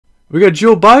We got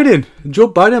Joe Biden. Joe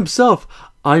Biden himself.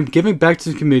 I'm giving back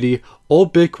to the community. All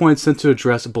Bitcoin sent to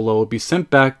address below will be sent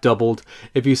back doubled.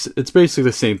 It's basically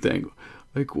the same thing.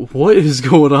 Like, what is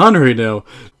going on right now?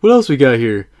 What else we got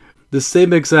here? The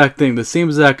same exact thing, the same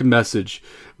exact message.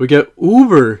 We got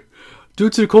Uber. Due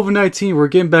to COVID-19, we're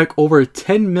getting back over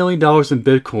 $10 million in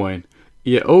Bitcoin.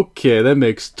 Yeah, okay, that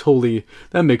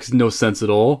makes no sense at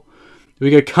all.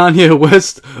 We got Kanye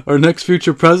West, our next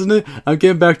future president. I'm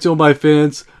getting back to all my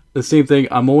fans. The same thing,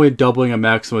 I'm only doubling a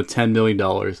maximum of $10 million.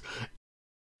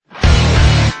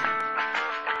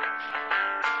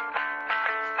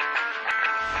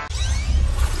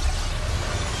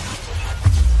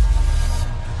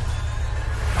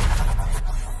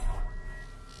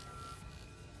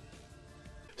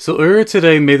 So earlier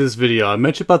today I made this video. I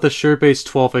mentioned about the SureBase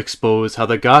 12 exposed, how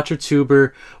the gotcha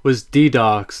tuber was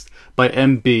DDoXed by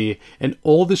MB, and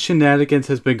all the shenanigans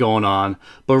has been going on.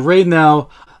 But right now,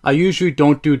 I usually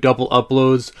don't do double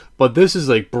uploads, but this is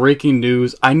like breaking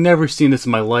news. I never seen this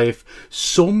in my life.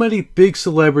 So many big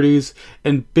celebrities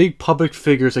and big public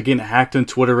figures are getting hacked on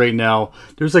Twitter right now.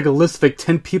 There's like a list of like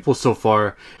 10 people so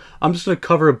far. I'm just going to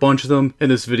cover a bunch of them in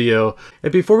this video.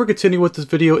 And before we continue with this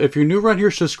video, if you're new around here,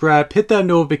 subscribe, hit that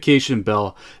notification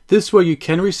bell. This way you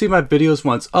can receive my videos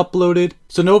once uploaded.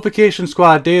 So Notification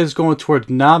Squad Day is going towards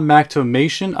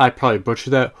non-mactomation. I probably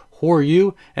butchered that. Who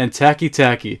you and Tacky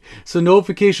Tacky. So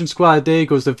Notification Squad Day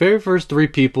goes to the very first 3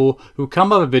 people who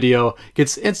come up a video,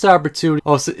 gets instant opportunity,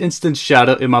 also instant shout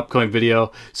out in my upcoming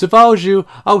video. So if I was you,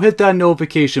 I'll hit that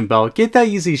notification bell, get that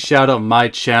easy shout out on my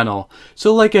channel.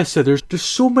 So like I said, there's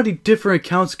so many different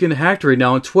accounts getting hacked right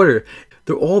now on Twitter.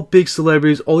 They're all big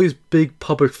celebrities, all these big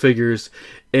public figures,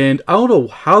 and I don't know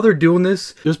how they're doing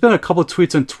this. There's been a couple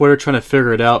tweets on Twitter trying to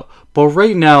figure it out, but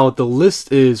right now the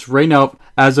list is right now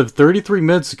as of 33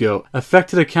 minutes ago.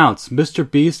 Affected accounts: Mr.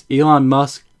 Beast, Elon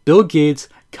Musk, Bill Gates,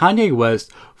 Kanye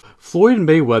West, Floyd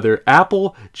Mayweather,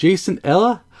 Apple, Jason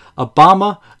Ella,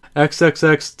 Obama,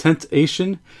 XXX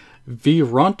Temptation, V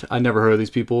Runt, I never heard of these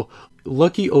people,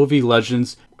 Lucky OV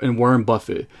Legends, and Warren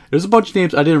Buffett. There's a bunch of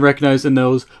names I didn't recognize in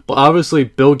those, but obviously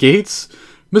Bill Gates,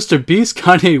 Mr. Beast,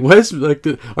 Kanye West, like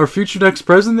our future next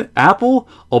president, Apple,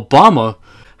 Obama.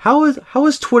 How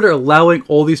is Twitter allowing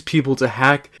all these people to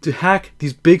hack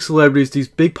these big celebrities, these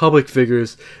big public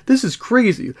figures? This is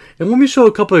crazy. And let me show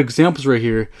a couple of examples right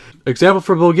here. Example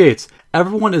for Bill Gates.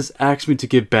 Everyone has asked me to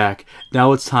give back.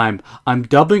 Now it's time. I'm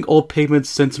doubling all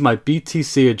payments sent to my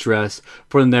BTC address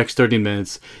for the next 30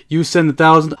 minutes. You send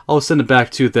 1,000, I'll send it back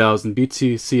 2,000.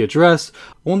 BTC address,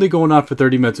 only going on for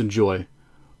 30 minutes. Enjoy.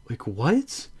 Like,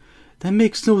 what? That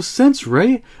makes no sense,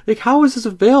 right? Like, how is this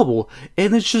available?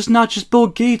 And it's just not just Bill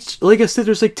Gates. Like I said,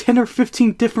 there's like 10 or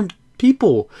 15 different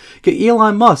people. Get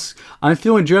Elon Musk. I'm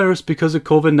feeling generous because of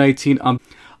COVID-19.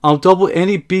 I'll double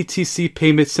any BTC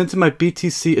payment sent to my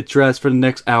BTC address for the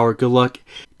next hour. Good luck.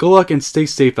 Good luck and stay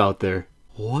safe out there.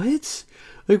 What?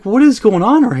 Like, what is going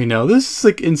on right now? This is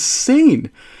like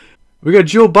insane. We got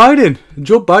Joe Biden.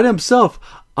 Joe Biden himself.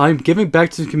 I'm giving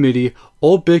back to the community.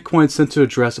 All Bitcoin sent to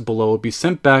address below will be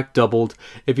sent back doubled.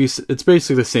 It's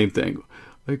basically the same thing.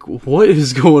 Like, what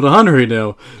is going on right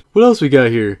now? What else we got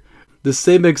here? The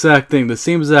same exact thing, the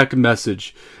same exact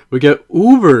message. We got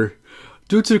Uber.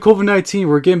 Due to COVID-19,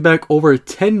 we're getting back over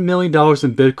 $10 million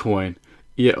in Bitcoin.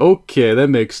 Yeah, okay, that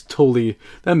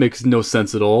makes no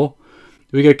sense at all.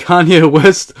 We got Kanye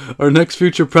West, our next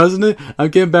future president. I'm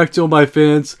getting back to all my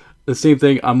fans. The same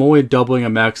thing, I'm only doubling a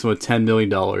maximum of $10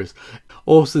 million.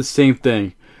 Also the same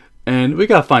thing. And we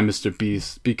gotta find Mr.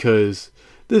 Beast because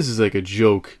this is like a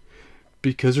joke.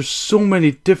 Because there's so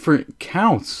many different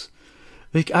counts.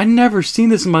 Like, I never seen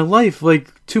this in my life.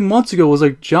 Like, 2 months ago it was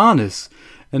like Jonas.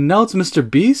 And now it's Mr.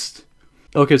 Beast?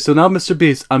 Okay, so now Mr.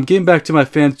 Beast, I'm getting back to my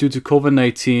fans due to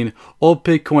COVID-19. All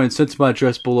Bitcoin sent to my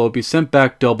address below will be sent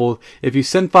back doubled. If you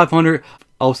send 500,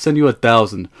 I'll send you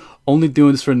 1,000. Only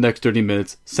doing this for the next 30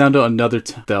 minutes. Sound out another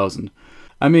 10,000.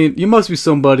 I mean, you must be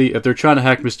somebody if they're trying to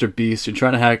hack Mr. Beast and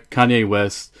trying to hack Kanye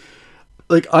West.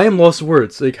 Like, I am lost for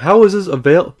words. Like, how is this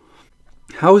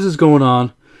How is this going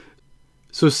on?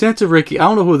 So Santa Ricky, I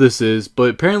don't know who this is,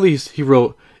 but apparently he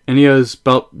wrote, and he has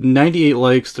about 98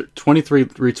 likes, 23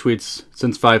 retweets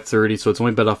since 5:30, so it's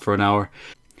only been up for an hour.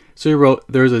 So he wrote,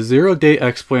 there's a 0-day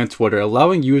exploit on Twitter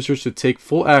allowing users to take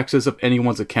full access of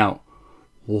anyone's account.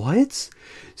 What?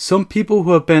 Some people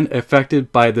who have been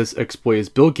affected by this exploit is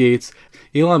Bill Gates,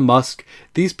 Elon Musk.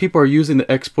 These people are using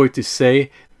the exploit to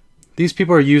say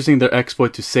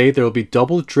there will be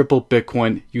double, triple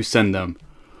Bitcoin you send them.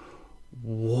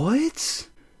 What?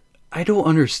 I don't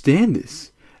understand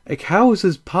this. Like, how is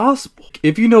this possible?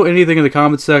 If you know anything in the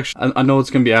comment section, I know it's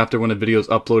going to be after when the video is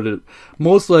uploaded.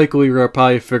 Most likely, you're going to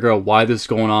probably figure out why this is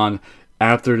going on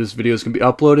after this video is going to be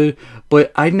uploaded.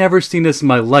 But I've never seen this in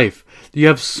my life. You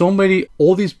have so many,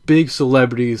 all these big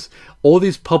celebrities, all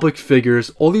these public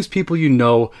figures, all these people you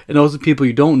know, and all the people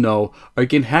you don't know are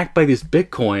getting hacked by this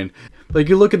Bitcoin. Like,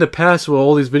 you look in the past with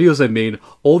all these videos I made,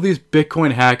 all these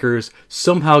Bitcoin hackers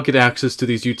somehow get access to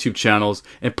these YouTube channels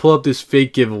and pull up this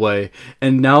fake giveaway,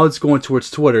 and now it's going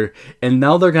towards Twitter, and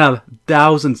now they're going to have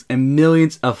thousands and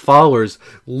millions of followers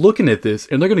looking at this,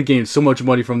 and they're going to gain so much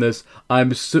money from this.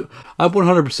 I'm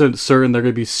 100% certain they're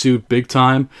going to be sued big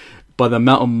time by the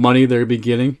amount of money they're going to be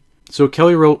getting. So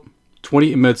Kelly wrote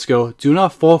 28 minutes ago, "Do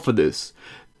not fall for this.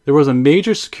 There was a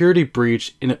major security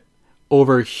breach in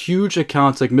over huge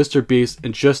accounts like Mr. Beast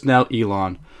and just now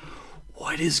Elon."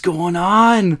 What is going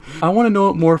on? I want to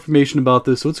know more information about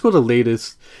this, so let's go to the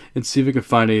latest and see if we can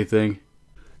find anything.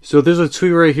 So there's a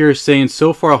tweet right here saying,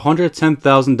 so far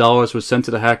 $110,000 was sent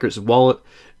to the hacker's wallet,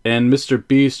 and Mr.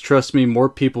 Beast, trust me, more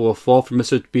people will fall for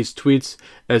Mr. Beast's tweets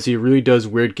as he really does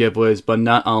weird giveaways, but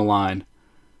not online.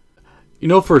 You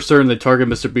know for certain they target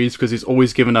Mr. Beast because he's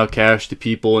always giving out cash to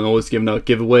people and always giving out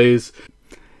giveaways.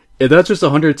 If that's just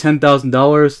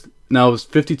 $110,000, now it was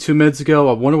 52 minutes ago,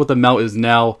 I wonder what the amount is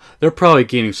now. They're probably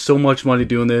gaining so much money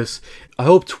doing this. I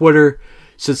hope Twitter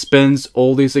suspends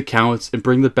all these accounts and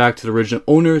bring them back to the original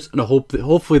owners, and I hope that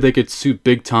hopefully they get sued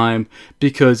big time,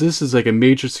 because this is like a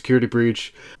major security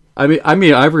breach. I mean,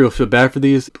 I really feel bad for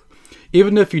these.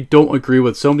 Even if you don't agree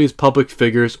with some of these public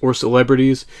figures or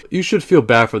celebrities, you should feel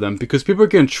bad for them, because people are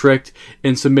getting tricked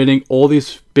in submitting all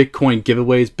these Bitcoin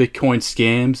giveaways, Bitcoin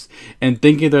scams, and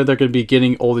thinking that they're going to be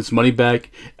getting all this money back.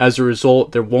 As a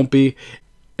result, there won't be.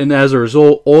 And as a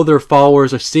result, all their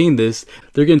followers are seeing this.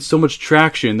 They're getting so much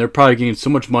traction. They're probably getting so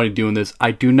much money doing this.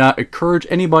 I do not encourage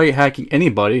anybody hacking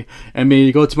anybody. I mean,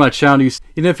 you go to my channel,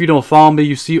 even if you don't follow me,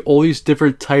 you see all these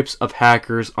different types of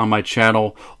hackers on my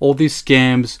channel. All these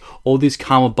scams, all these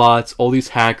comment bots, all these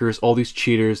hackers, all these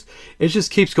cheaters. It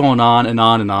just keeps going on and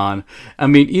on and on. I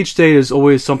mean, each day there's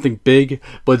always something big,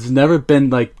 but it's never been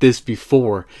like this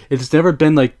before. It's never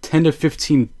been like 10 to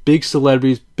 15 big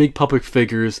celebrities, big public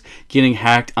figures getting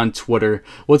hacked on Twitter.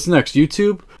 What's next?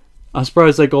 YouTube? I'm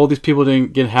surprised like all these people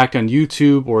didn't get hacked on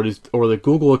YouTube or the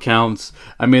Google accounts.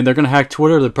 I mean, they're gonna hack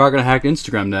Twitter. They're probably gonna hack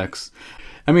Instagram next.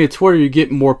 I mean, at Twitter you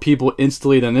get more people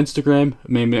instantly than Instagram.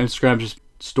 I mean, Instagram just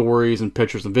stories and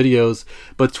pictures and videos,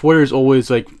 but Twitter is always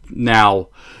like now.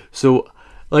 So,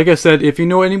 like I said, if you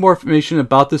know any more information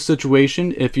about this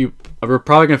situation, we're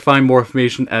probably gonna find more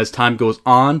information as time goes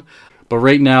on. But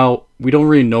right now, we don't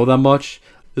really know that much.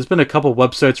 There's been a couple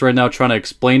websites right now trying to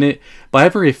explain it, but I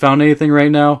haven't really found anything right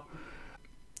now.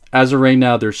 As of right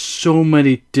now, there's so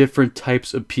many different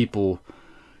types of people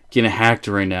getting hacked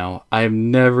right now. I have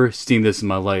never seen this in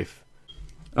my life.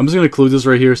 I'm just going to include this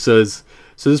right here. So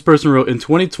this person wrote, in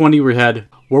 2020 we had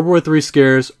World War III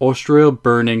scares, Australia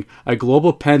burning, a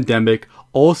global pandemic,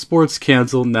 all sports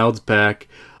canceled, now it's back.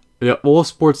 We got all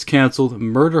sports canceled,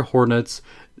 murder hornets,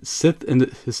 Sith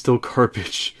is still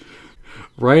garbage.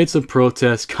 Riots and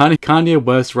protests, Kanye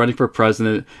West running for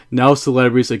president, now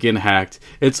celebrities are getting hacked.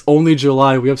 It's only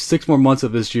July, we have 6 more months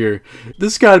of this year.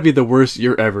 This gotta be the worst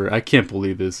year ever, I can't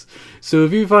believe this. So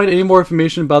if you find any more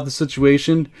information about the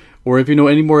situation, or if you know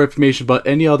any more information about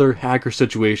any other hacker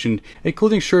situation,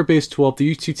 including SureBase12,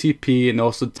 the UTTP, and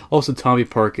also Tommy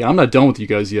Parker, I'm not done with you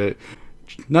guys yet.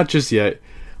 Not just yet.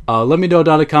 Let me know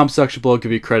down in the comment section below,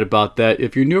 give you credit about that.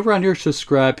 If you're new around here,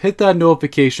 subscribe, hit that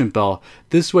notification bell.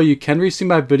 This way you can receive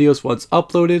my videos once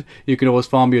uploaded. You can always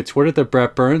follow me on Twitter,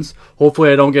 TheBrettBurnz.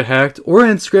 Hopefully I don't get hacked. Or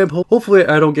Instagram, hopefully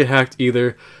I don't get hacked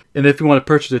either. And if you want to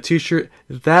purchase a t-shirt,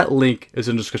 that link is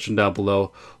in the description down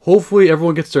below. Hopefully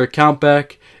everyone gets their account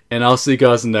back. And I'll see you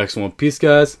guys in the next one. Peace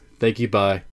guys. Thank you.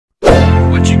 Bye.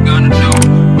 What you gonna do?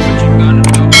 What you gonna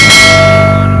do?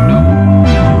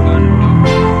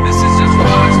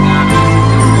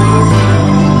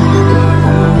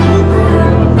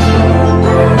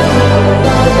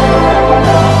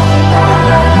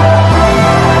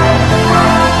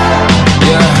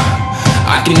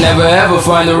 Never ever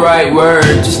find the right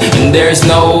words, and there's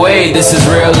no way this is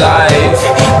real life.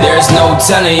 There's no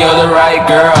telling you're the right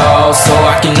girl, so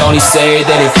I can only say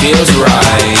that it feels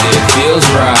right. It feels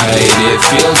right, it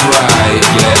feels right.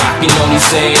 Yeah, I can only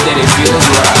say that it feels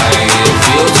right. It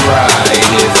feels right,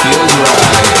 it feels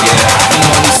right. Yeah, I can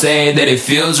only say that it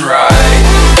feels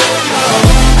right.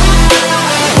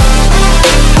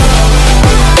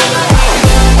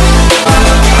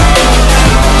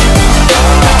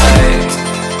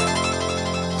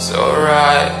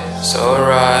 So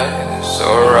right,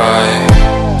 so right.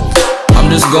 I'm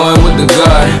just going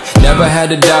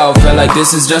like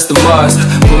this is just a must.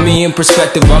 Put me in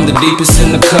perspective, I'm the deepest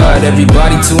in the cut.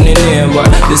 Everybody tuning in, but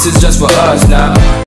this is just for us now.